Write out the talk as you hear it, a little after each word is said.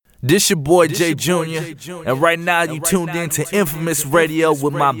This your boy Jay Jr. And right now you tuned in to Infamous Radio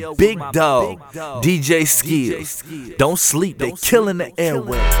with my big dog, DJ Skills. Don't sleep, they killing the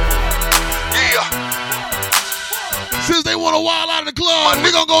airway. Yeah. Since they want to wild out in the club,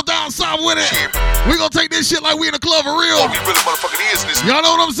 we gonna go down south with it. We gonna take this shit like we in the club for real. We really motherfucking is this. Y'all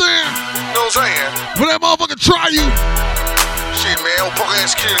know what I'm saying? You know what I'm saying? When that motherfucker try you. Shit, man, old punk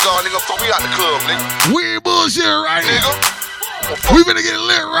ass security guard, nigga, fuck me out the club, nigga. We ain't bullshitting, right? Nigga. We finna get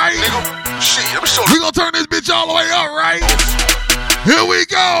lit, right? Nigga, shit, let me show We you. gonna turn this bitch all the way up, right? Here we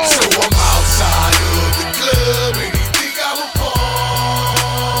go. So I'm outside of the club and he think I'm a ball.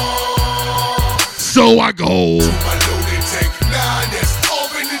 So I go. To my loaded tank, 9 that's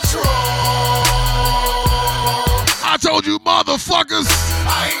open the trunk. I told you motherfuckers.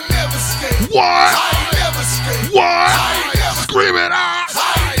 I ain't never scared. What? I ain't never scared. What? I ain't never Scream it out. I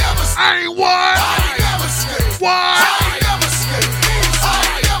ain't never scared. I ain't what? I ain't never scared. What? I ain't never scared. I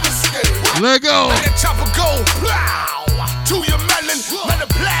ain't never scared. Let go. Let the chopper go, plow, to your melon. When the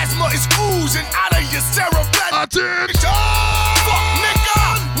plasma is oozing out of your cerebellum. Attention. Fuck, nigga,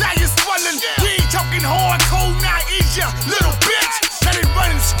 now you're swelling. We ain't talking hardcore, now is ya, little bitch. That ain't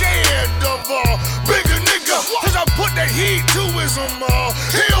running scared of bigger nigga. Cause I put that heat to his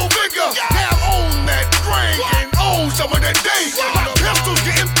heel bigger. Now I'm on that drink and own some of that day. My pistol's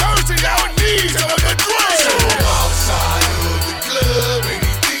getting thirsty, now it needs some of the drink. So I'm outside of the club and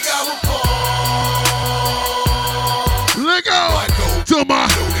he think I'm a ball. Let go. To my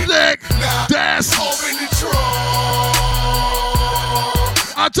neck. That's. Open the trunk.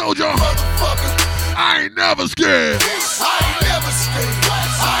 I told y'all. Motherfucker. I ain't never scared. I ain't never scared.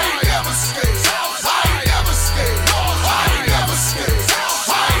 I ain't never scared. I ain't never scared. I ain't never scared.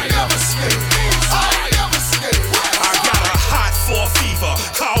 I ain't never scared. I ain't never scared. I got a hot 4 fever.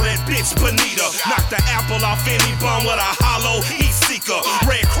 Call that bitch Bonita. Knock the apple off any bum with a hollow heat seeker.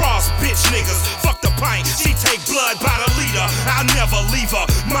 Red Cross bitch niggas. Fuck the pint. She take blood by the liter. I'll never leave her.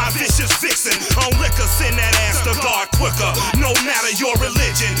 My vicious vixen. On liquor, send that ass to God quicker. No matter your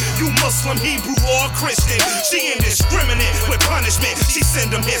religion. You Muslim, Hebrew, or Christian. She indiscriminate with punishment. She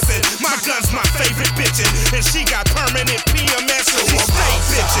send them hissing. My gun's my favorite bitchin'. And she got permanent PMS. So she stay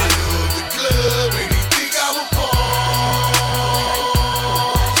bitchin'. The club and he think I'm a ball.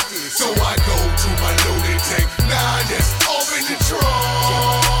 So I go to my loaded tank. 9 that's open the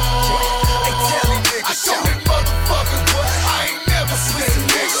trunk. I told that motherfucker, I ain't never scared,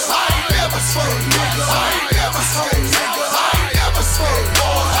 nigga. I ain't never scared, nigga. I ain't never scared, nigga. I ain't never scared,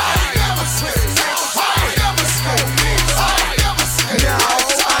 boy. I ain't never scared, nigga. I ain't never scared, nigga. I ain't never scared. No,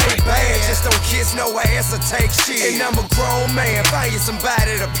 I ain't bad, just don't kiss no ass or take shit. And I'm a grown man, find you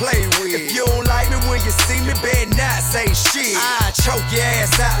somebody to play with. If you don't like me when you see me, better not say shit. I choke your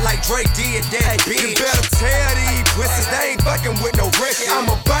ass out like Drake did that bitch. You better tell these pussies they ain't fucking with no record. I'm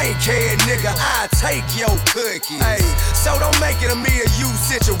a bankhead nigga, I take your cookies. Hey, so don't make it a me or you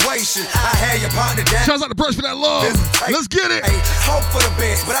situation. I had your partner down. Shouts out to Brush for that love. Let's get it. Hey, hope for the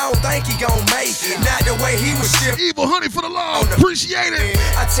best, but I don't think he gon' make it. Not the way he was shipped. Evil Honey for the love. Appreciate it.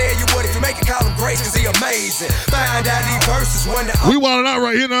 I tell you what, if you make it, call him Grace, cause he amazing. Find out these verses when the We wildin' out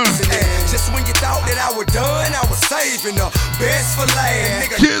right here now. just when you thought that I was done, I was saving the best for last.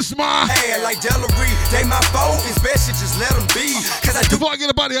 Nigga, Kiss my. hand like Delary. They my foe, it's best you just let them be. Cause I do Before I get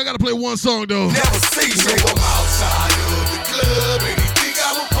up out of here, I gotta play one song though. never see So nigga. I'm outside of the club and he think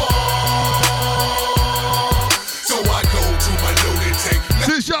I'm a ball. So I go to my loaded tank.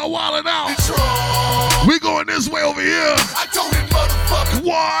 Since y'all wildin' out, Trunk. we going this way over here. I told that motherfucker,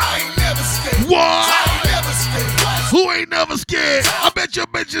 What? I ain't never scared. What? I ain't never scared. Who ain't never scared? I bet your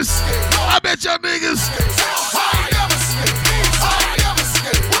bitches. I bet y'all niggas. I ain't never scared. I ain't never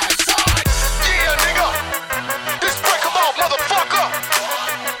scared. Yeah, nigga. This break 'em off, motherfucker.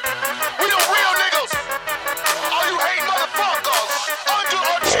 We the real niggas. All you hate motherfuckers.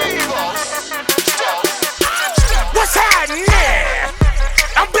 Underachievers. Step. What's happening?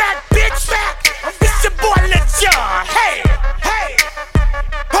 I'm back, bitch, back. It's your boy, LeJohn. Hey, hey.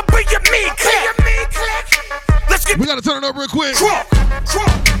 But bring your me click. Let's get We gotta turn it up real quick. crunk.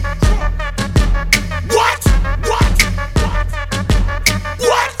 What?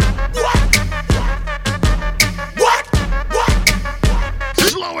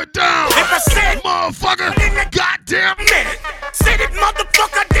 Slow it down. If I said Motherfucker. Goddamn. minute, say that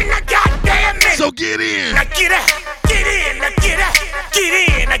motherfucker, then I goddamn minute. So get in. Now get out, get in, now get out, get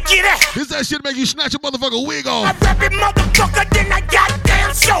in, now get out. This that shit make you snatch a motherfucker wig I off. rap it, motherfucker, then I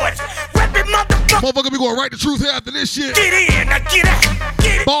goddamn show it. Rap it, motherfucker, Motherfucker be going right to truth here after this shit. get in, now get out,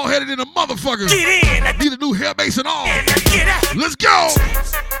 get in, Bald headed in a motherfucker. get in, now Need a new hair base and all. get out. Let's go.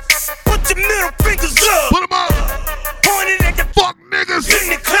 Put your middle fingers up, Put them up. pointed at the Fuck niggas. in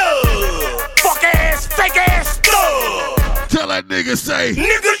the club. nigga say?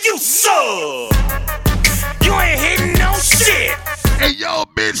 Nigga, you suck. You ain't hitting no shit. Hey, yo,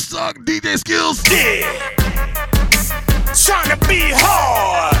 bitch suck, DJ Skills. Yeah. Tryna be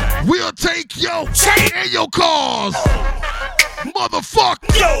hard. We'll take your chain and your cars. Motherfuck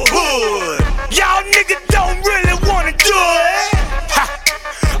your hood. Y'all niggas don't really wanna do it. Ha.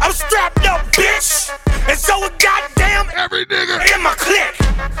 I'm strapped up, bitch. And so a goddamn every nigga in my clique.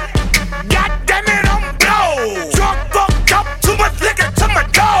 Goddamn it, I'm blow. Drunk, fucked up, too much liquor to my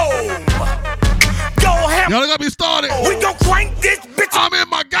dome. Go ham. Y'all got me started. We gon' crank this bitch. I'm in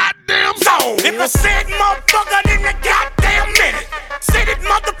my goddamn zone. If I said motherfucker, then a goddamn minute. Said it,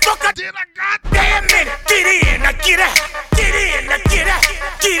 motherfucker, then a goddamn minute. Get in, I get out. Get in, I get out.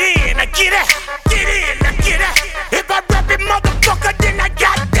 Get in, I get out. Get in, I get out. If I rap it, motherfucker, then I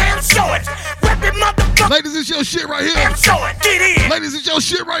goddamn show it. Rap it, motherfucker. Ladies, it's your shit right here. Damn, show it. Get in. Ladies, it's your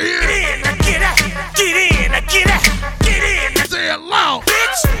shit right here. Get in, I get out. Get in, I get out. Get in, I say it loud.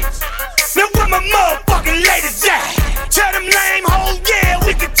 Bitch. Now where my motherfucking ladies at? Tell them lame hoes, yeah,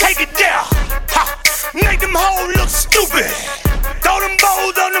 we can take it there. Ha. Make them hoes look stupid. Throw them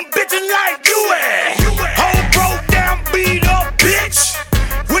bows on them bitches like you at. Whole broke down, beat up bitch.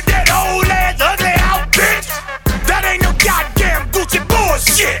 With that old ass ugly outfit. That ain't no goddamn Gucci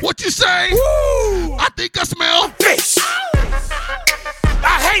bullshit. What you say? Woo! I think I smell bitch.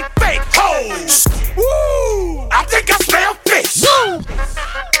 I hate fake hoes. Woo! I think I smell fish. Woo!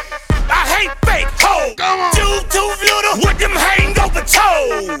 I hate fake hoes. Come on. Too little with them hangover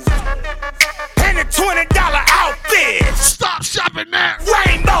toes. And a $20 outfit. Stop shopping that.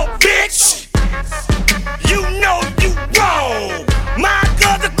 Rainbow, bitch. You know you wrong. My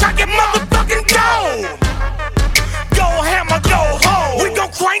girl's a crackin' motherfucking dome. Go hammer, go home. We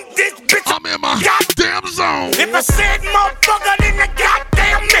gon' crank this bitch. I'm in my goddamn zone. If I said motherfucker, then a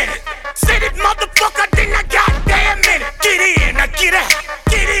goddamn minute. Said it, motherfucker, then a goddamn minute. Get in, I get out.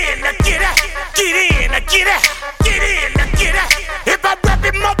 Get in, I get out. Get in, I get out. Get in, I get out. If I rap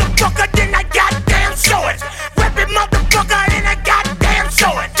it, motherfucker, then I goddamn show it. Rap it, motherfucker, then I goddamn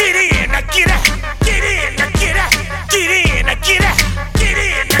show it. Get in, I get out. Get in, I get out. Get in, I get out. Get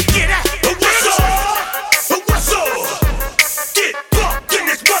in, I get out. What's up? What's up? Get bucked in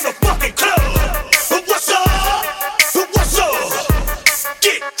this motherfucking club. What's up? What's up?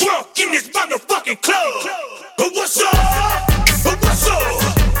 Get drunk in this motherfucking club. What's up? What's up?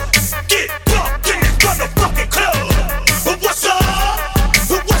 Get bucked in this motherfucking club. What's up?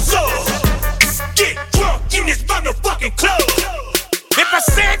 What's up? Get drunk in this motherfucking club. If I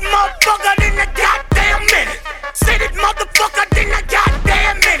said motherfucker, then a goddamn minute. Said it, motherfucker, then a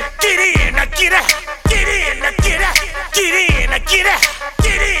goddamn minute. Get in, I get out. Get in, I get out. Get in, I get out.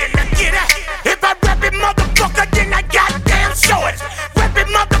 Get in, I get out. If I rap it, motherfucker, then I goddamn show it. Rap it,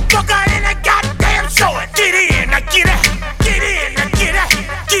 motherfucker, then I goddamn show it. Get in, I get out. Get in, I get out.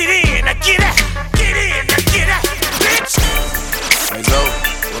 Get in, I get out. Get in, I get out. Bitch. Hey, Joe.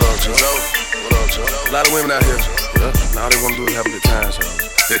 What up, Joe? What up, Joe? A lot of women out here. Yeah. All they want to do is have a good time, so.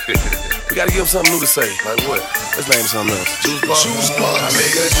 We gotta give them something new to say. Like what? Let's name something else. Juice box. Juice box. I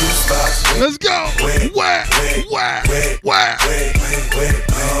make a juice box. Let's go. Where? I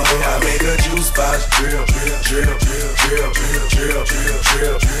make a juice box. Drill.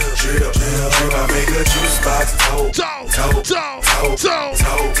 I make a juice box. Toe.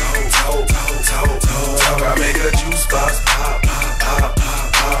 I make a juice box.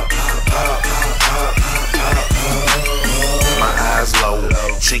 My eyes low,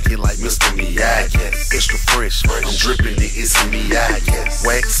 chinky like Mr. Miyagi. Extra fresh, I'm dripping it, it's in Miyagi.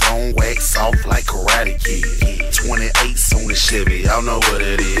 Wax on, wax off like Karate Kid. 28s on the Chevy, y'all know what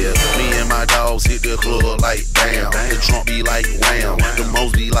it is. Me and my dogs hit the club like bam. The trunk be like wham, the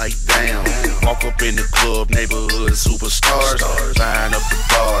most be like damn. Walk up in the club, neighborhood superstars. Buying up the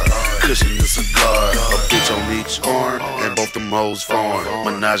bar, cushion the cigar. A bitch on each arm, and both them hoes foreign.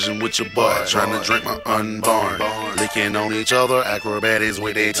 Menaging with your butt, trying to drink my unborn. Licking on each other, acrobatics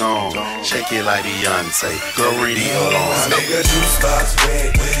with their tongue. Shake it like Beyonce, girl, read it on. I make a juice box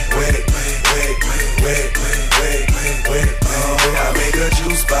wet. I make a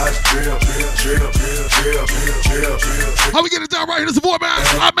juice box drill. How we get it done right here? This is Savoy, man.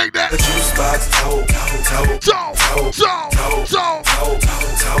 I make that. A juice box toe.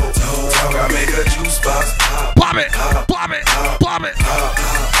 I make a juice box pop it.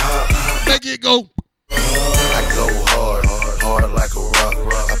 Make it go. I go hard like a rock.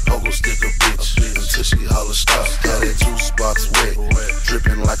 I poke a stick a bitch until she holler stop. Got that juice box wet,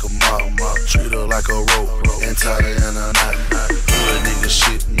 dripping like a mop. Treat her like a rope and tie her in a knot. Good nigga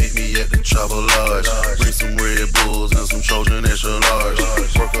shit, meet me at the Travel Lodge. Bring some Red Bulls and some Trojan extra large.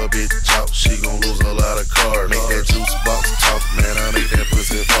 Work a bitch out, she gon' lose a lot of cars. Make that juice box talk, man.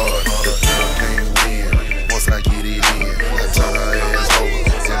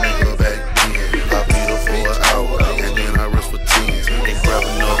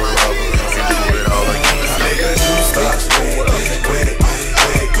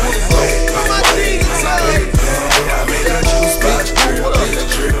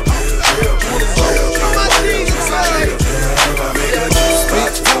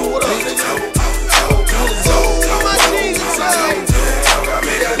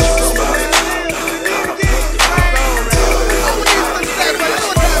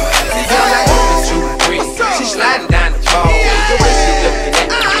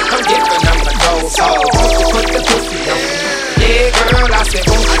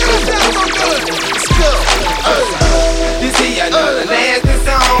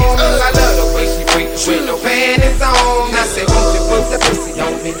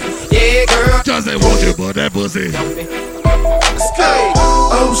 Just say, won't you put that pussy?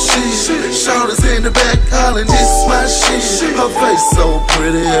 Oh shit, shoulders in the back, hollering, this is my shit. Her face so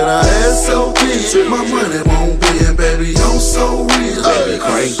pretty and her ass so big. My money won't bend, baby, I'm so real. Baby,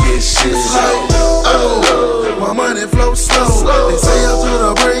 crank this shit. Oh, my money flow slow. They say after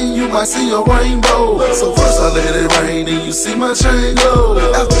the rain, you might see a rainbow. So first I let it rain, then you see my chain glow.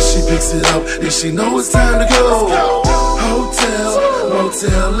 After she picks it up, then she know it's time to go. Hotel,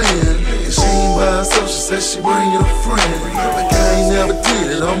 motel in. If she ain't by herself, she said she bring a friend. Like I ain't never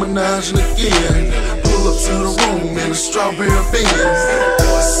did it, I'm menaging again. Pull up to the room in a strawberry Benz.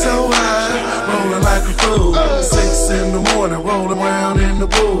 So high, rolling like a fool. 6 in the morning, rolling around in the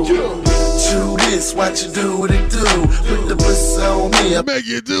pool. Chew this, watch you do what it do. Put the pussy on me. I make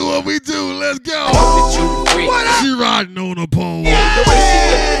you do what we do, let's go. She riding on a pole.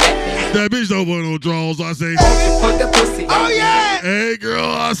 That bitch don't put no draws, I say. Put the pussy. Oh yeah. Hey girl,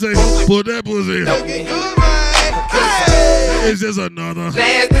 I say, put that pussy. It's just another.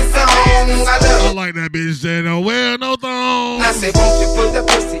 I like that bitch that don't wear no thong. I said, won't you put the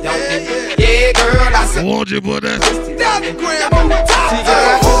pussy on me? Yeah, girl, I said, won't you put that pussy on me?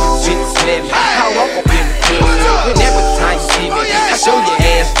 How I'm gonna be good. Whenever time you see me, I show your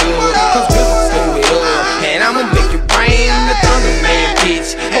ass good. Cause business slow it up. And I'ma make you rain the thunder, man,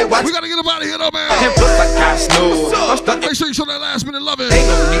 bitch. Hey, watch. We gotta get up out of here though, man. And look like I snow. Make sure you show that last minute loving. They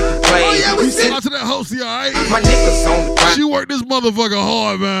gon' need to play. We send out to that hostie, alright? My niggas on the grind. She worked this motherfucker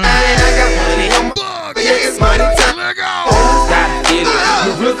hard, man. And I got money on my fuck. Yeah, it's money time. Let go. Gotta get it.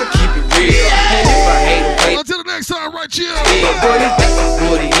 You really keep it real. And if I hate it, wait. Until the next time, right chill. Yeah, but it's back to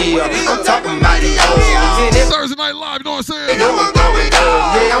 40 years. I'm talking about the old. Thursday Night Live, you know what I'm saying?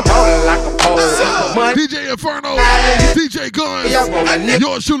 Yeah, I'm falling like a pole. DJ Inferno, DJ Guns,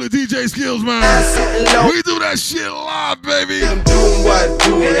 yours truly, DJ Skills, man. We do that shit live, baby. I'm doing what I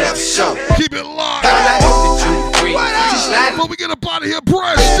do in that show. Keep it live. Before we get up out of here,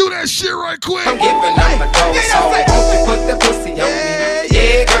 press, do that shit right quick. I'm giving up my dog, so won't you put the pussy on me?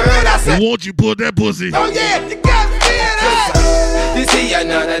 Yeah, girl, I said, won't you put that pussy? Oh yeah, you got to feel that. You see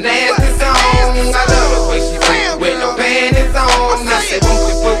another nasty song. I love the way she plays with no panties on. I said, won't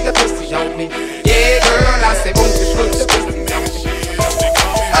you put the pussy on me? Yeah, girl, I said, won't you put the pussy on me?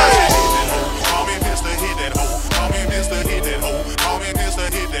 Call me Mr. Hit That Hoe. Call me Mr. Hit That Hoe. Call me Mr.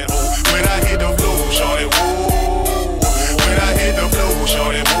 Hit That Hoe. When I hit the flow, shorty, whoa. When I hit the flow,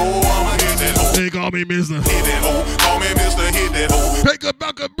 shorty, whoa. I'ma hit that hoe. They call me Mr. Hit That Hoe. Call me Mr. Hit That Hoe. Pick up,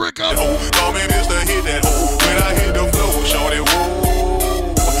 back up, brick up. Call me Mr. Hit That Hoe. When I hit the flow, shorty,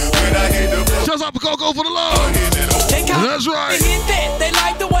 whoa. When I hit the flow. Shouts out to Coco for the love. That's right. Hit that. They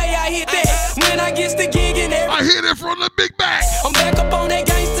like the way I hit that. When I get the gig and everything. I hit it from the big back. I'm back up on that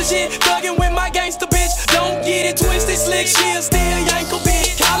gangster shit. Thuggin' with my gangster bitch. Don't get it twisted, slick shit. Still yank a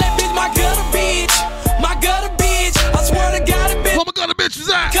bitch. Call that bitch my gutter bitch. My gutter bitch. I swear to God, a bitch. Where my gutter bitch is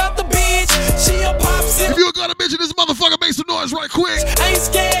at? Cut the bitch. She a pop sip. If you a gutter bitch in this motherfucker, make some noise right quick. Ain't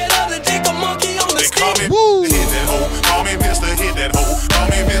scared of the dick, a monkey on the stick. Woo. Hit that hoe. Call me Mr. Hit That Hoe. Call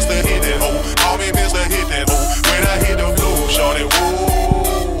me Mr. Hit That Hoe. Call me Mr. Hit That Hoe. When I hit the flow, shorty, whoa.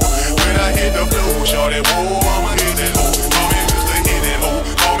 When I hit the flow, shorty, whoa. I'ma hit that hoe. Call me Mr. Hit That Hoe.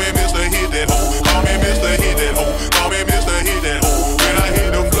 Call me Mr. Hit That Hoe. Call me Mr. Hit That Hoe. Call me Mr. Hit That Hoe. When I hit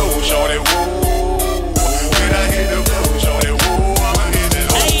the flow, shorty, whoa. When I hit the flow, shorty, whoa. I'ma hit that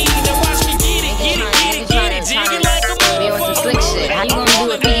hoe. Hey, now watch me get it, get it, get it, get it. Jig it like a motherfucker. Slick shit. How you gonna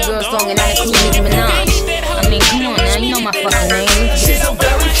do a Biggie Girl song and not include Nicki Minaj? I mean, come on now, you know my fucking name. She's a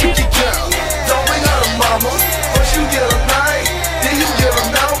very tricky girl. Don't bring her to mama. First you get a name, then you get a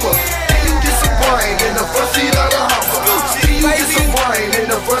number. Then you get some brain in the front seat of the Hummer. Then you get some brain in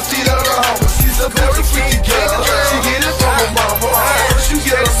the front seat of the Hummer. She's a very freaky girl. She get it from her mama. First you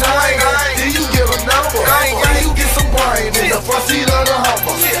get a name, then you get a number. Then you get some brain in the front seat of the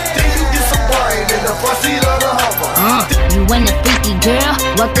Hummer. Then you get some brain in the front seat of the Hummer. You want a freaky girl?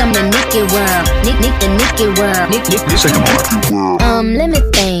 Welcome to Nicky World. Nick the Nicky World. Let me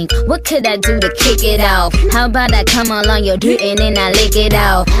think. What could I do to kick it off? How about I come along your dick and then I lick it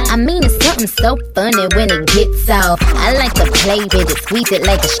off? I mean, it's something so funny when it gets off. I like to play with it, squeeze it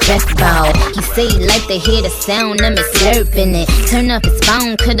like a stress ball. He say he like to hear the sound of me slurping it. Turn up his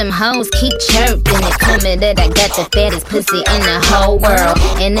phone, cause them hoes keep chirping it. Tell me that I got the fattest pussy in the whole world.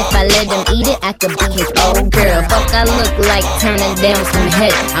 And if I let him eat it, I could be his old girl. Fuck, I look like turning down some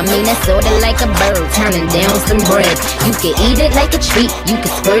head. I mean, that's sorta like a bird turning down some bread. You can eat it like a treat, you can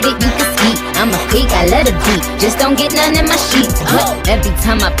spread squirt it, you can ski. I'm a freak, I let it be. Just don't get none in my sheets. Every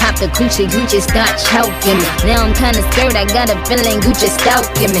time I pop the coochie, Gucci start choking me. Now I'm kinda scared, I got a feeling Gucci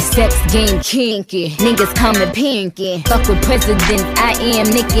stalking me. Sex game kinky, niggas call me Pinky. Fuck with presidents, I am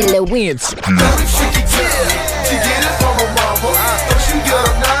Nicki Lewinsky. She get it from a mama. First you get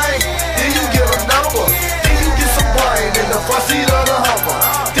a name, then you get a number. Then you get some brain in the front seat of the Hummer.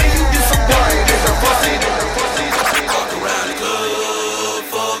 Then you get some brain in the front seat. Walk around the club,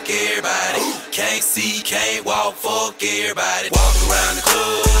 fuck everybody. Can't see, can't walk, fuck everybody. Walk around the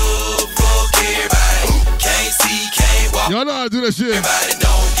club, fuck everybody. Can't see, can't walk. Y'all know how to do that shit. Everybody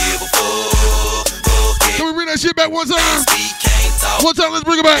don't give a fuck. Can we bring that shit back one time? One time, let's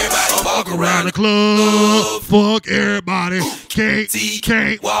bring it back. Walk around the club, fuck everybody. Can't see,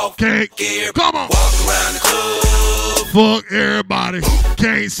 can't walk, can't. Come on. Walk around the club, fuck everybody.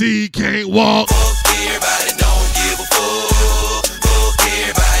 Can't see, can't walk. Fuck everybody, don't give a fuck. Fuck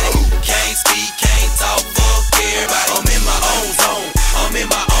everybody. Can't speak, can't talk. Fuck everybody. I'm in my own zone. I'm in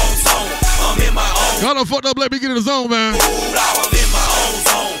my own zone. I'm in my own. Y'all done fucked up. Let me get in the zone, man. I'm in my own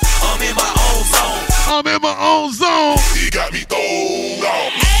zone. I'm in my own zone. I'm in my own zone. He got me thrown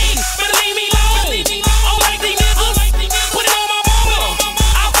off. Hey, better leave me alone. I don't like these niggas. Put it on my mama.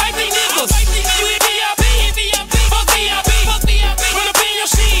 I fight these niggas. You hit VIP. Fuck VIP. Run up in your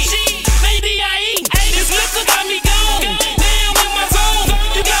shit. Made DIE. Hey, this liquor got me gone. Now I'm in my zone.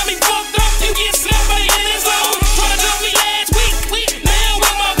 You got me fucked up. You get slapped in this zone. Tryna dump me last week. Now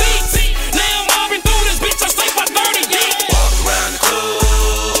I'm my beats. Now I'm mobbing through this bitch. I stay by 30 years. Walk around the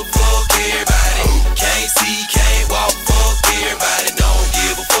club, fuck everybody. Can't see, can't walk, fuck everybody. Don't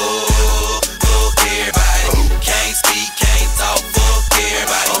give a fuck, fuck everybody. Can't speak, can't talk, fuck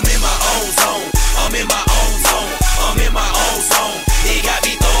everybody. I'm in my own zone. I'm in my own zone. I'm in my own zone. He got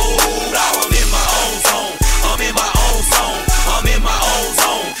me thrown out. I'm in my own zone. I'm in my own zone. I'm in my own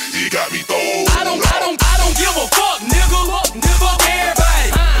zone. He got me thrown. I don't give a fuck, nigga. Fuck everybody.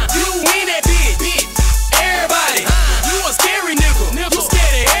 You in that bitch. Everybody. You a scary nigga. You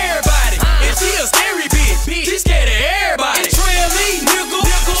scared of everybody. And she a scary bitch. She scared of everybody. And Trail Lee, nigga.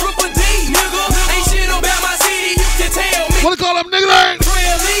 Triple D, nigga. Ain't shit about my city, you can tell me. What to call them nigga name?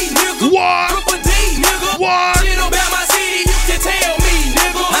 Trail Lee, nigga. What? Triple D, nigga. What? Shit about my city, you can tell me,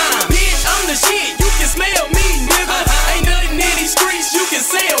 nigga. Bitch, I'm the shit, you can smell me, nigga. Ain't nothing in these streets, you can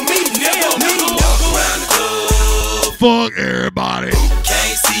sell me, nigga. Walk around the club, fuck everybody.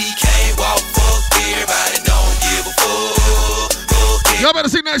 Can't see, can't walk, fuck everybody. Don't give a fuck, fuck everybody. Y'all better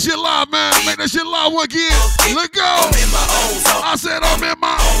sing that shit live, man. Make that shit live one again. Let's go. I'm in my own zone. I said I'm in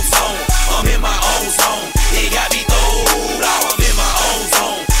my own zone. I'm in my own zone. He got me thrown out. I'm in my own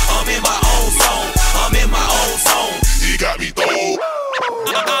zone. I'm in my own zone. I'm in my own zone. He got me thrown. I'm in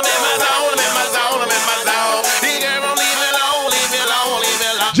my zone. I'm in my zone. I'm in my zone. He girl, leave me alone. Leave me alone. Leave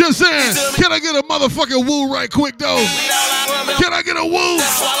me alone. Just saying, can I get a motherfucking woo right quick though? Can I get a woo?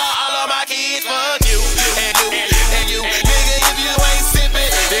 Swallow all of my kids, fuck you. And you, and you. Nigga, if you ain't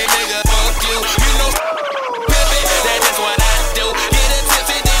sippin', then nigga, fuck you. You know, pimpin', that's just what I do. Get a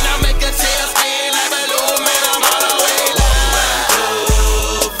tipsy, then I make a tail spin like balloon, man, I'm all the way down.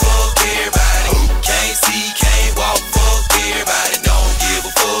 Fuck everybody. Can't see, can't walk, fuck everybody. Don't give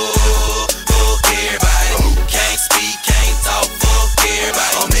a fuck, fuck everybody. Can't speak, can't talk, fuck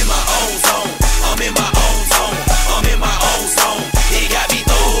everybody. I'm in my own zone. I'm in my own zone. I'm in my own zone. He got me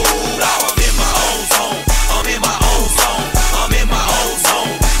thrown out. I'm in my own zone. I'm in my own zone. I'm in my own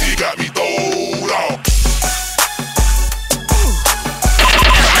zone. He got me thrown off.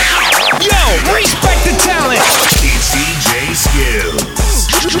 Yo, respect the talent. It's DJ Skills.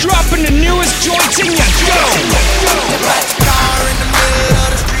 Dropping the newest joints in your dome. Car in the middle of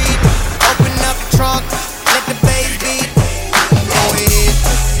the street. Open up the trunk. Let the bass beat. Go ahead.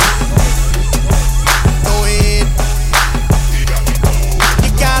 Go ahead. You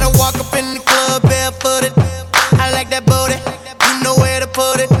gotta walk up in the club barefooted. I like that booty. You know where to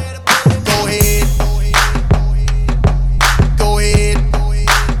put it. Go ahead. Go ahead.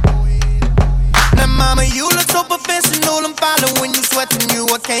 Now, mama, you look so professional. I'm following you, sweating you.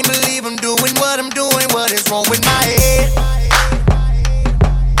 I can't believe I'm doing what I'm doing. What is wrong with my head?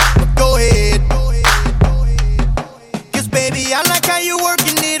 Go ahead. Cause baby, I like how you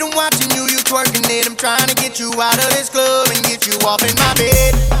working it. I'm watching you, you twerking it. I'm trying to get you out of this club and get you off in my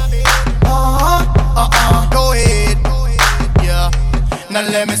bed. Go ahead. Yeah. Now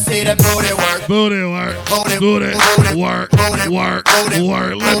let me see that booty work. Booty work. Booty work. Work.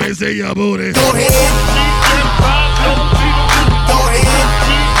 Let me see your booty. Go ahead. Go ahead.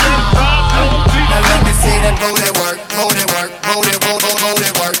 Now let me see that booty work. Booty work. Booty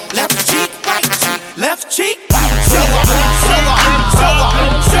work. Left cheek, right cheek, left cheek. Show up.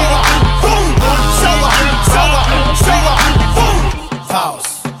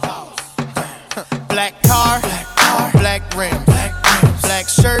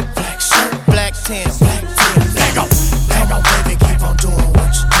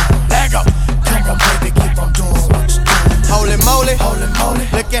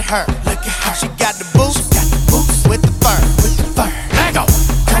 her. She got the boots, with the fur. Let go.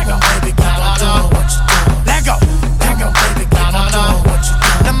 Come on, baby, keep on doing what you doing. Let go. Come on, baby, keep on doing what you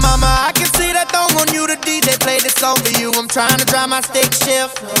doing. Now, mama, I can see that thong on you. The DJ played this song for you. I'm trying to drive my stick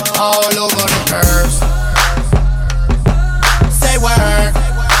shift all over the curves. Say word.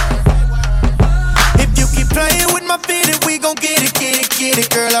 If you keep playing with my fitted, we gon' get it.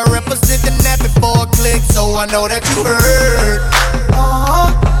 Girl, I represent the nap before a click, so I know that you heard.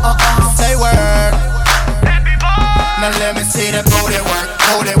 Say word. Now let me see that booty work,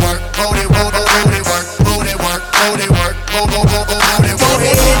 booty work, booty work, booty work, booty work, booty work, booty work, booty work. Go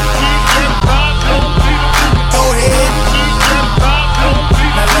ahead. Go ahead.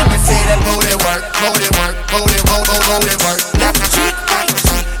 Now let me see that booty work, booty work, booty work, booty work. Left cheek, right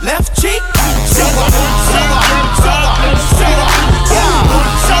cheek, left cheek. Show up, show up, show up, show up. Yeah,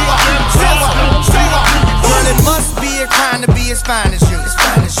 show up, show up, show up. Well, it must be a crime to be as fine as you. As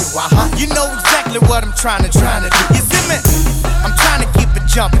fine as you, You know exactly what I'm trying to do. You see me? I'm trying to keep it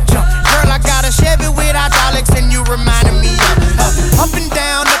jumping. Girl, I got a Chevy with hydraulics and you reminding me of up and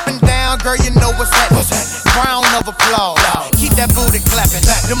down, girl, you know what's happening. Round of applause. Keep that booty clapping.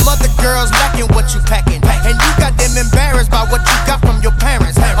 The mother girls lacking what you packing. And you got them embarrassed by what you got from your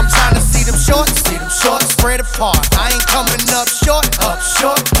parents. I'm trying to see them shorts, spread apart. I ain't coming up short,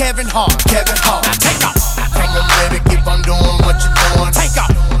 Kevin Hart. Now take off. Come on, baby, keep on doing what you're doing. Take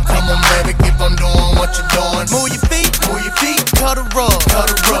off. Come on, baby, keep on doing what you're doing. Move your feet, cut a rug.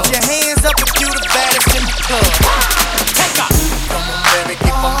 Put your hands up if you the baddest in the club. Take off. Come on, baby,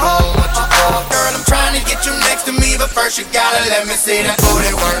 keep on doing what you're doing. Girl, I'm trying to get you next to me, but first you gotta let me see that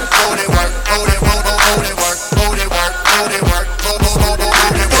booty work, booty work, booty work, booty work, booty work, booty work, booty work, booty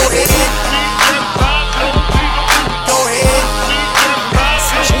work. Go ahead. Go ahead.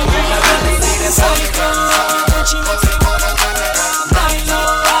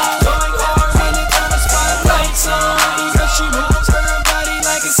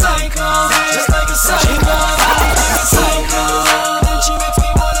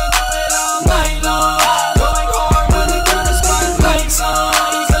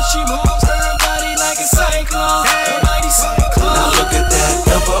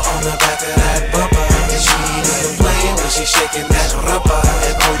 Shaking that rubber,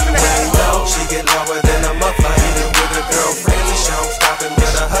 and oh, you ain't know she get lower than a muffler. Even with a girlfriend, she don't stopping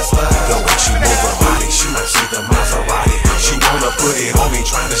with a hustler. The way she move her body, she might see the Maserati. She wanna put it on me,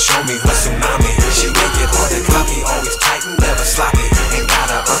 trying to show me her tsunami. She make it hard to copy, always tight and never sloppy. Ain't got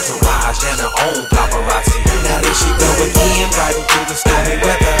her entourage and her own paparazzi. Now there she go again, riding through the stormy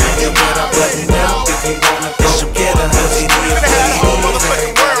weather. You better button up if you wanna go together. Cause it is the whole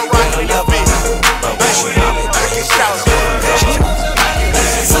motherfucking world right here, you be. But when she hop it, you shout.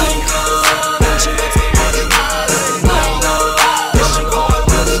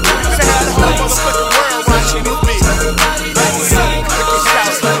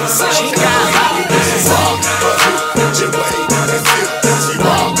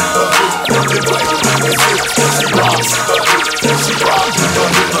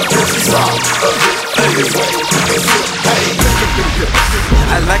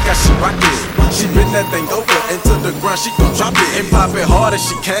 I like how she rock it. She bend that thing over into the ground, she gon' drop it and pop it hard as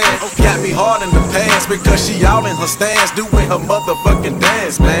she can. Got me hard in the pants because she out in her stance doing her motherfucking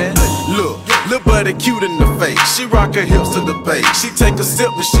dance, man. Look, little buddy cute in the face. She rock her hips to the bass. She take a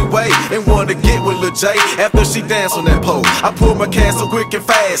sip and she wait and wanna get with Lil J after she dance on that pole. I pull my can so quick and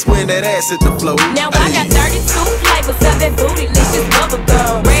fast when that ass hit the floor. Now I got 32 flavors of that bootylicious bubble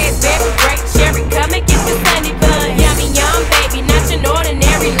gum. Raspberry, grape, cherry, come and get the sunny bun. Yummy, yum, baby, not your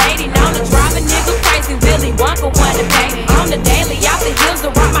ordinary lady. Known to drive a nigga crazy, Willy Wonka wanna pay. On the daily, out the hills, to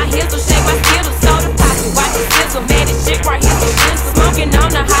rock my heels, to shake my skittles, soda poppy, watch the sizzle, man, this shit right here for shizzle. Smoking on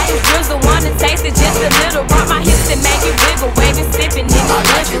the highest drizzle, wanna taste it just a little. Rock my hips and make it wiggle, waving, sipping, nigga. I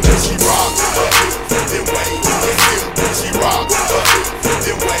like it when she rock her hips, then wave her hips. She rock her hips,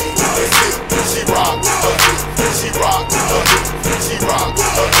 then wave her hips. She rock her hips, she rock her hips. She rock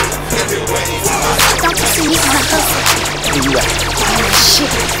her hips, and then wave her hips. Don't you see me on a hustle? Where you at? Shit,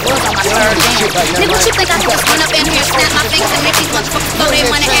 was on my third jam. Nigga, what you think I'm gonna run up in here, snap my fingers and make these motherfuckers throw their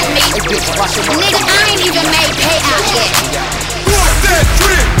money at me? Nigga, I ain't even made payout yet. Walk that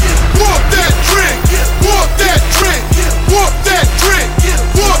drink, walk that drink, walk that drink, walk that drink,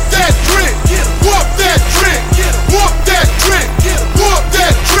 walk that drink, walk that drink, walk that drink, walk that drink, walk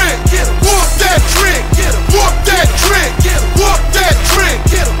that drink, walk that drink, walk that drink, walk that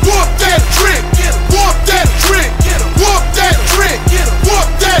drink, walk that drink, walk that drink, walk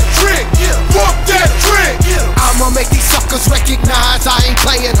that drink, walk that drink. I'ma make these suckers recognize I ain't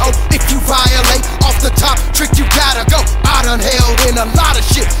playing, ho. If you violate,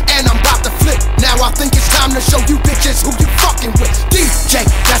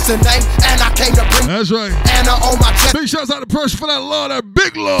 the name, and I came to bring. That's right. Anna on my chest. Big shouts out to Pressure for that love, that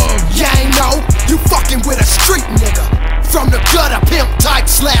big love. Yeah, ain't no, you fucking with a street nigga. From the gutter, pimp type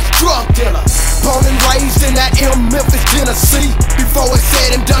 / drug dealer. Born and raised in that Memphis, Tennessee. Before it's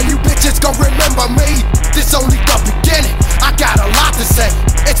said and done, you bitches gon' remember me. This only the beginning, I got a lot to say.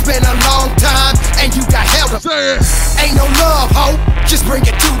 It's been a long time, and you got held up. Say it. Ain't no love, ho, just bring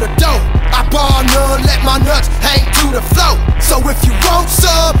it to the door. I bar none, let my nuts hang to the floor. So if you want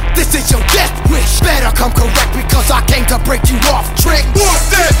some, this is your death wish. Better come correct, because I came to break you off trick. Walk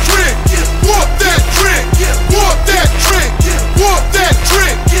that trick, walk that trick, walk that trick, walk that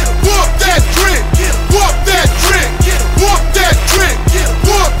trick, walk that trick, walk that trick, walk that trick, walk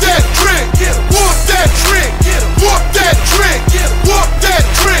that trick, walk that trick, walk that trick, walk that trick, walk that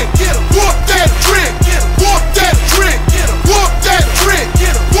trick, walk that trick, walk that trick,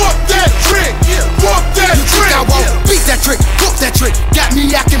 walk that trick, walk that trick. I won't beat that trick, whoop that trick. Got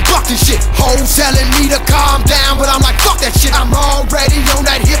me acting buck and shit. Hoes telling me to calm down, but I'm like, fuck that shit. I'm already on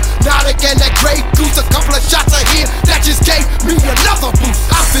that hypnotic and that Grey Goose. A couple of shots of here that just gave me another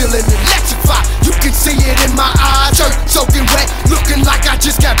boost. I'm feeling electrified, you can see it in my eyes. Shirt soaking wet, looking like I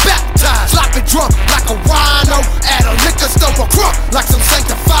just got baptized. Sloppy drunk like a wino at a liquor store. A crunk like some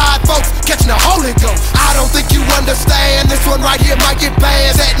sanctified folks catching the Holy Ghost. I don't think you understand, this one right here might get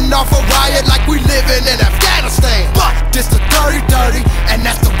bad. Setting off a riot like we living in Afghanistan. But this the dirty, and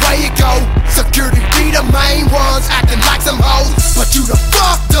that's the way it go. Security be the main ones, acting like some hoes. But you the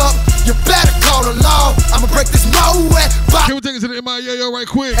fucked up, you better call the law. I'ma break this nowhere. Can we take it to the MIAO right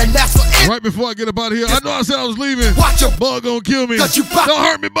quick? And that's for it. Right before I get up out of here. I know I said I was leaving. Watch your bug gonna kill me. You don't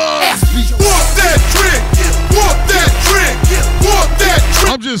hurt me, bug. Walk that trick, walk that trick, walk that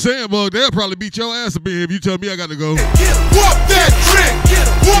trick. I'm just saying, bug, they'll probably beat your ass up if you tell me I got to go. Walk that trick,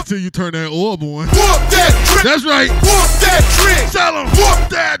 until you turn that orb on. Walk that trick. That's right. Walk that trick. Tell them. Walk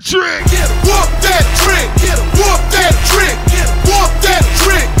that trick. Walk that trick. Walk that trick. Walk that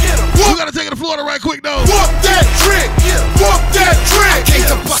trick. We gotta take it to Florida right quick though. Walk that trick. Walk that trick. I came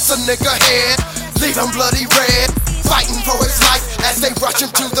to bust a nigga head, leave him bloody red, fighting for his life as they rush him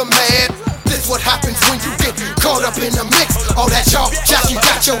to the man. This what happens when you get caught up in the mix. All that y'all jack, you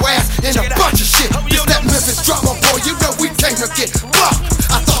got your ass in a bunch of shit. This that Memphis drama, boy, you know we came to get fucked.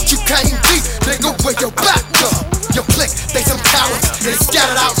 I thought you came deep, nigga, where your back up. Your clique, they some cowards, they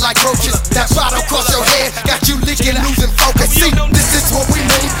scattered out like roaches. That bottle across your head, got you leaking, losing focus. See, this is what we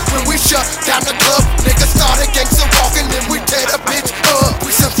mean when we shut down the club. Niggas started gangsta walking, then we tear the bitch up.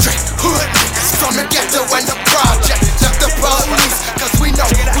 We some straight hood niggas from the ghetto and the project. Left the police, cause we know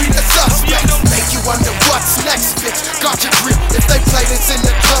we the suspects. Make you wonder what's next, bitch. Got your grip. If they play this in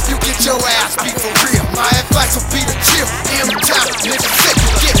the club, you get your ass beat for real. My advice would be to chill. M-Town, nigga, sick.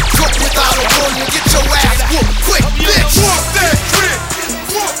 Get cooked without a warning. Get your ass whooped quick, bitch. Walk that trick.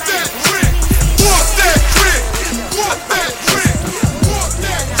 Walk that trick. Walk that trick. Walk that trick. Walk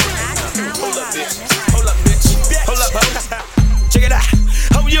that trick. Hold up, bitch. Hold up, bitch. Hold up, check it out.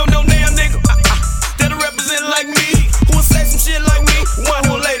 Oh, you don't know now, nigga. That'll represent like me. Who'll say some shit like me? One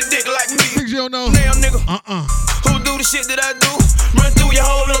who'll lay the dick like me. Things you don't know. Now, nigga. Who do the shit that I do? Run through your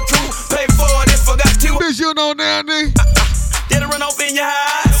whole little crew. Pay for it if I got to. Bitch, you don't know now, nigga. That'll run off in your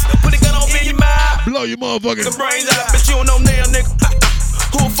eyes. Put a gun off in your mouth. Blow your motherfucking the brains out. Bitch, you don't know now, nigga.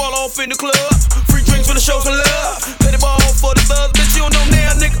 Who'll fall off in the club? Free drinks for the show some love. Pay the ball for the thugs. Bitch, you don't know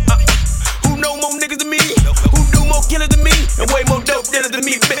now, nigga. Who know more niggas than me? Who do more killers than me? And way more dope dealers than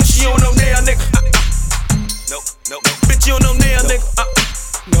me? Bitch, you don't know now, nigga. No. Bitch, you don't know now, nigga.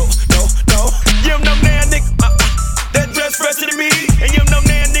 No. You don't know now, nigga. That dress fresher than me. And you don't know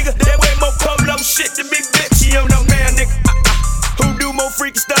now, nigga. That way more polo shit than me, bitch. You don't know now, nigga. Who do more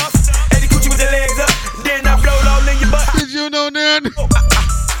freaky stuff? Eddie Coochie with their legs up. Then I blow it all in your butt. Bitch, you know now, nigga.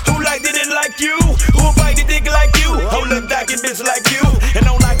 Who like did it like you? Who bite the dick like you? Who look like a bitch like you? And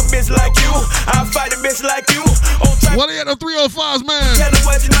don't like a bitch like you? I'll fight a bitch like you. What are you at the 305s, man?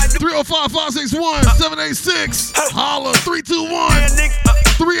 305-561-786. Holla,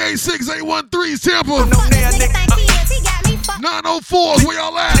 321-386-813's Tampa. 904s, where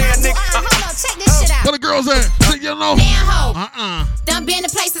y'all at? Where the girls at? Say you know. Done been the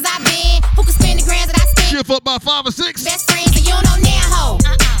places I've been. Who can spend the grand that I spend? Shift up by 5 or 6. Best friends and you don't know now, ho.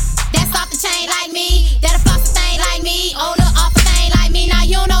 That's off the chain like me. That'll floss the thing like me. Oh, look off the thing like me. Now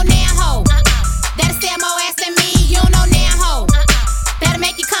you don't know now, ho. That'll sell more ass than me. You don't know now, ho. That'll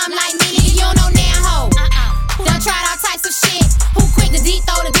make you come like me. Nigga, you don't know now, ho. Done tried all types of shit. Who quick to deep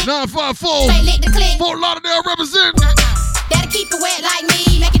throw the dick? 954. Straight lick the click. Fort Lauderdale represent. That'll keep it wet like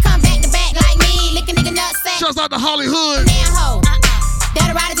me. Make it come back to back like me. Lick a nigga nutsack. Shouts out to Hollywood. Now, ho.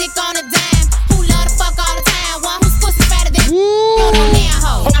 That'll ride a dick on a dime. Who love to fuck all the time. One who's pussy fatter than. You don't know now,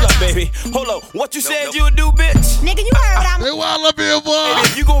 ho. What you said you would do, bitch? Nigga, you heard what I'm. They wild up here, boy. And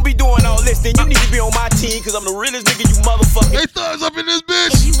if you gonna be doing all this, then you need to be on my team, cause I'm the realest nigga you motherfucker. They thugs up in this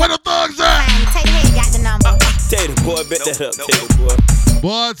bitch. Where the thugs at? Take the head, got the number. Tater, boy, bet that up, Tater, boy.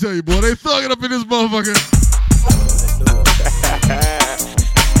 Boy, I tell you, boy, they thugging up in this motherfucker.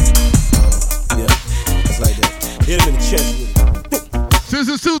 Yeah, it's like that. Hit him in the chest with it. Since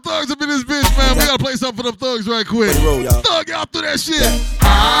there's two thugs up in this bitch, man, we gotta play something for them thugs right quick. Roll, y'all. Thug out through that shit.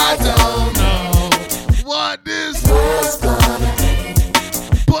 I don't know what this was gonna be,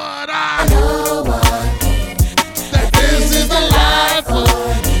 but I know one thing, that this is the life for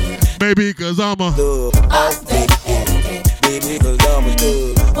me. Baby, cause I'm a thug. I think anything, baby, cause I'm a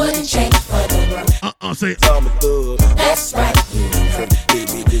thug. Wouldn't change for the world. Say I'm a thug. That's right, you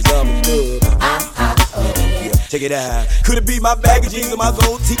baby, cause I'm a thug. I'm hot. Yeah, check it out. Could it be my bag of jeans or my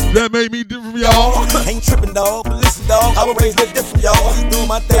gold teeth? That made me different from y'all. Ain't tripping, dog, but listen, dog, I was raised a little different, y'all. Doing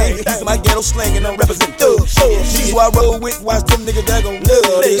my thing, using my ghetto slang, and I'm representing thug. She's who I roll with, watch them niggas that gon'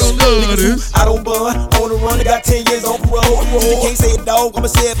 love this. Niggas, I don't bun, on the run, they got 10 years on parole. You can't say it, dog, I'ma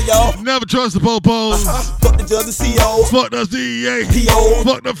say it for y'all. Never trust the popos. Fuck the judge and CO. Fuck the DEA. PO.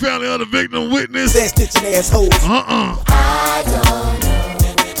 Fuck the family of the victim witness. That stitching assholes. I don't know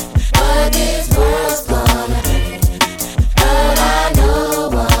what this world's gonna be, but I know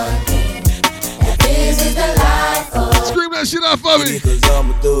one thing, that this is the life for. Scream that shit out for me. Cause I'm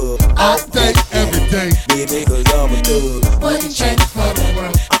a thug. I think every day. Baby, cause I'm a thug. Wouldn't change for the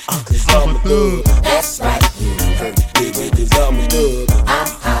world. Cause I'm a thug. That's right, you heard. Baby, cause I'm a thug. I'm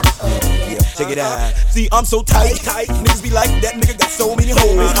hot. Yeah, check it out. See, I'm so tight. Niggas be like, that nigga got so many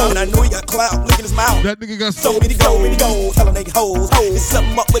hoes. And I know he got clout. Look at his mouth. That nigga got so many goals. Tell a nigga hoes. There's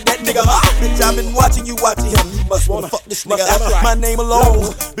something up with that nigga. Bitch, I've been watching you watching him. You must wanna fuck this nigga. My name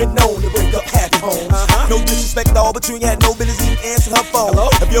alone been known to break up happy homes. No disrespect, dog, but you ain't had no business even answering her phone.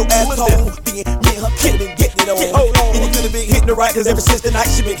 If your ass was home, then me and her kid been getting it on. And you could've been hitting her right, cause ever since the night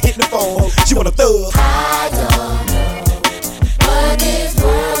she been hitting the phone. She want a thug. I don't know what this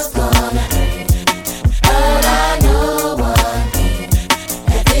world's gonna be, but I know one thing,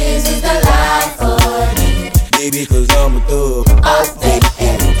 that this is the life for me. Baby, cause I'm a thug. I think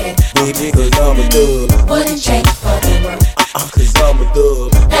anything, baby, cause I'm a thug. wouldn't change for the world. Cause I'm a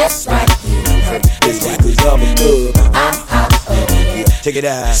thug. That's right, you heard. Baby, cause I'm a thug. I'm hot. Yeah, check it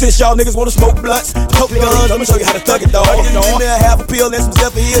out. Since y'all niggas wanna smoke blunts, poke guns, I'ma show you how to thug it, dog. Give me a half a pill and some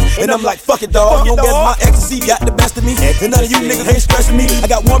stuff here, and I'm like, fuck it, dog. You don't get my ecstasy, got the best of me, and none of you niggas ain't stressing me. I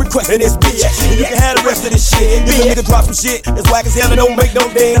got one request, and it's bitch, and you can have the rest of this shit. If a nigga drop some shit, it's whack as hell and don't make no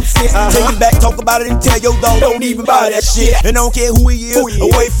damn sense. Take it back, talk about it, and tell your dog don't even buy that shit. And I don't care who he is,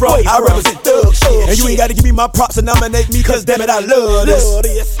 away from, I represent thug shit. And you ain't gotta give me my props and nominate me, cause damn it, I love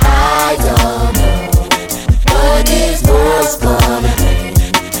this. I don't know what this world's gonna be,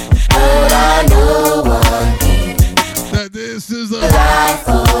 but I know one thing, that this is a life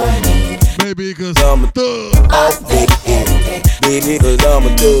for me. Baby, cause I'm a thug. I think anything, baby, cause I'm a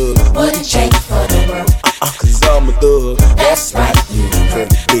thug. Wouldn't change for the world. Cause I'm a thug. That's right, you heard.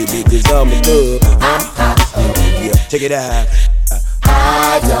 Baby, cause I'm a thug. I'm hot. Yeah, check it out.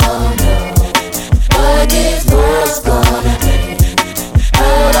 I don't know what this world's gonna be,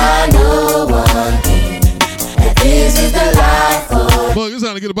 but I know one thing, that this is the life for. Fuck, it's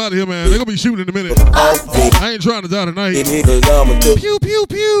time to get up out of here, man. They're gonna be shooting in a minute. I ain't trying to die tonight. Baby, cause I'm a thug. Pew, pew,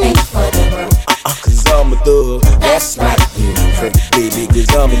 pew. Cause I'm a thug. That's right, you heard. Baby, cause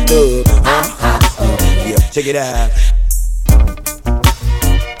I'm a thug. I'm hot. Yeah, check it out.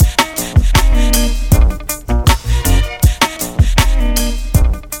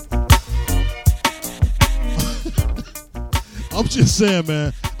 I'm just saying,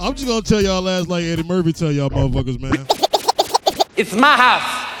 man. I'm just gonna tell y'all last like Eddie Murphy tell y'all motherfuckers, man. It's my house.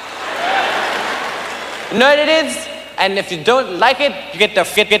 You know what it is? And if you don't like it, you get the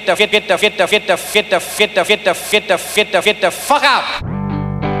fuck out.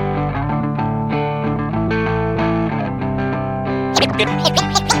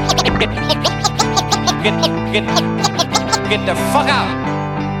 Get the fuck out.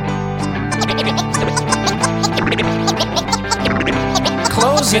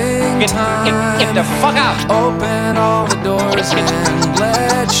 Closing time. Get the fuck out. Open all the doors and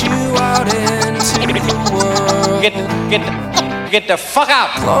let you out into the world. Get the fuck out.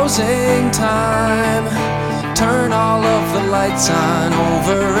 Closing time. Turn all of the lights on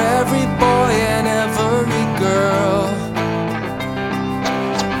over every boy and every girl.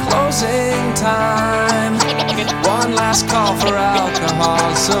 Closing time. One last call for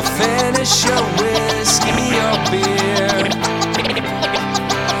alcohol, so finish your whiskey or beer.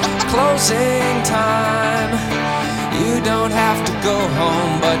 Closing time. You don't have to go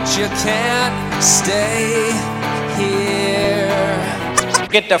home, but but you can't stay here.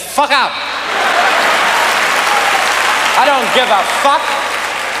 Get the fuck out. I don't give a fuck.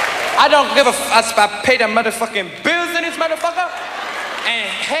 I don't give a fuck. I pay the motherfucking bills in this motherfucker. And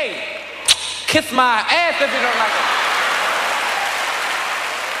hey, kiss my ass if you don't like it.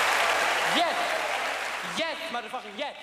 Yes. Yes, motherfucking yes.